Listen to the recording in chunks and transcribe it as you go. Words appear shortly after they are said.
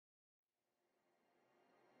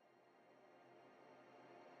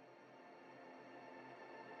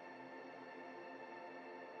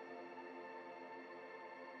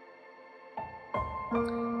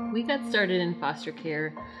We got started in foster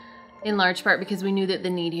care in large part because we knew that the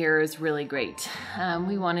need here is really great.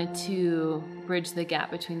 We wanted to bridge the gap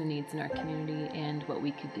between the needs in our community and what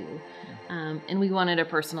we could do. And we wanted a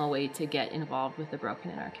personal way to get involved with the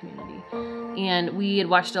broken in our community. And we had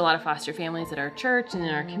watched a lot of foster families at our church and in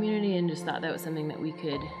our community and just thought that was something that we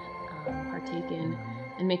could partake in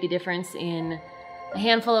and make a difference in a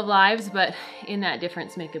handful of lives, but in that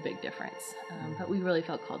difference make a big difference. But we really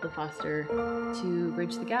felt called to foster to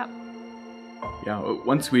bridge the gap. Yeah,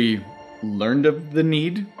 once we learned of the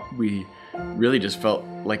need, we really just felt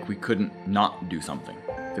like we couldn't not do something.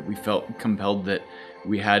 That we felt compelled that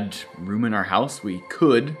we had room in our house, we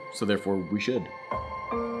could, so therefore we should.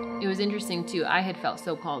 It was interesting too. I had felt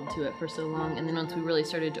so called to it for so long, and then once we really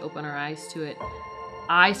started to open our eyes to it,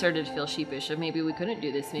 I started to feel sheepish of maybe we couldn't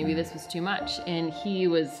do this, maybe this was too much. And he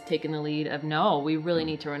was taking the lead of no, we really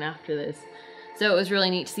need to run after this. So it was really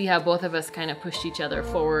neat to see how both of us kind of pushed each other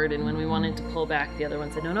forward, and when we wanted to pull back, the other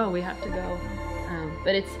one said, no, we have to go.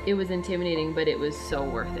 But it was intimidating, but it was so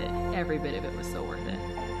worth it. Every bit of it was so worth it.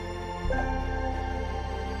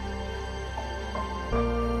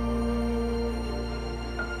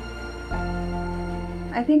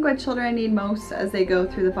 I think what children need most as they go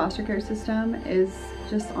through the foster care system is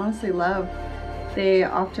just honestly love. They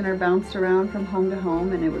often are bounced around from home to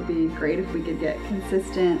home, and it would be great if we could get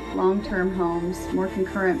consistent long-term homes, more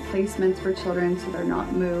concurrent placements for children so they're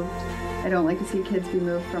not moved. I don't like to see kids be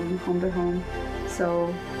moved from home to home.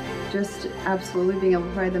 So just absolutely being able to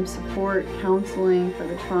provide them support, counseling for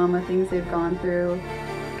the trauma, things they've gone through,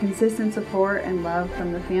 consistent support and love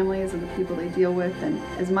from the families and the people they deal with, and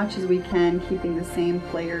as much as we can, keeping the same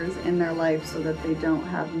players in their life so that they don't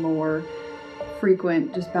have more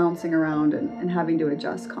frequent just bouncing around and having to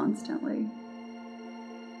adjust constantly.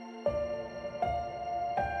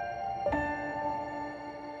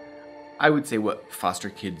 I would say what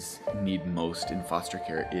foster kids need most in foster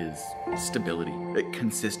care is stability,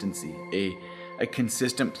 consistency, a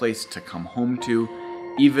consistent place to come home to.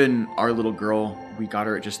 Even our little girl, we got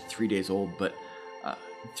her at just 3 days old, but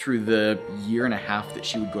through the year and a half that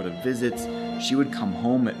she would go to visits, she would come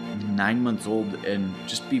home at 9 months old and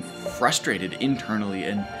just be frustrated internally,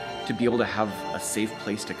 and to be able to have a safe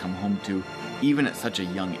place to come home to, even at such a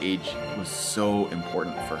young age, was so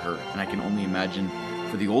important for her. And I can only imagine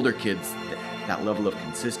for the older kids, that level of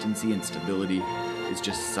consistency and stability is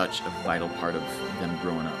just such a vital part of them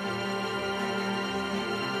growing up.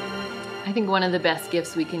 I think one of the best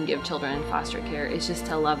gifts we can give children in foster care is just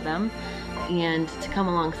to love them and to come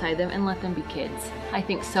alongside them and let them be kids. I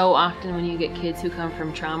think so often when you get kids who come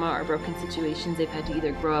from trauma or broken situations, they've had to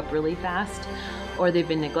either grow up really fast or they've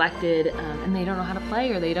been neglected and they don't know how to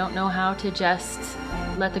play, or they don't know how to just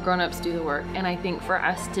let the grown-ups do the work. And I think for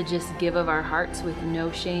us to just give of our hearts with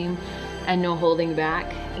no shame and no holding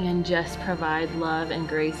back and just provide love and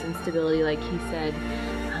grace and stability, like he said,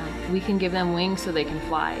 we can give them wings so they can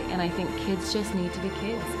fly. And I think kids just need to be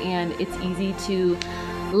kids. And it's easy to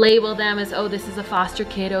label them as, oh, this is a foster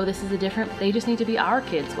kid, oh, this is a different, they just need to be our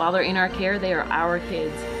kids. While they're in our care, they are our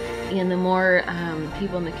kids. And the more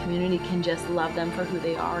people in the community can just love them for who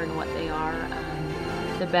they are and what they are,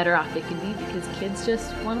 the better off they can be, because kids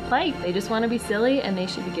just want to play. They just want to be silly, and they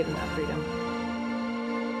should be given that freedom.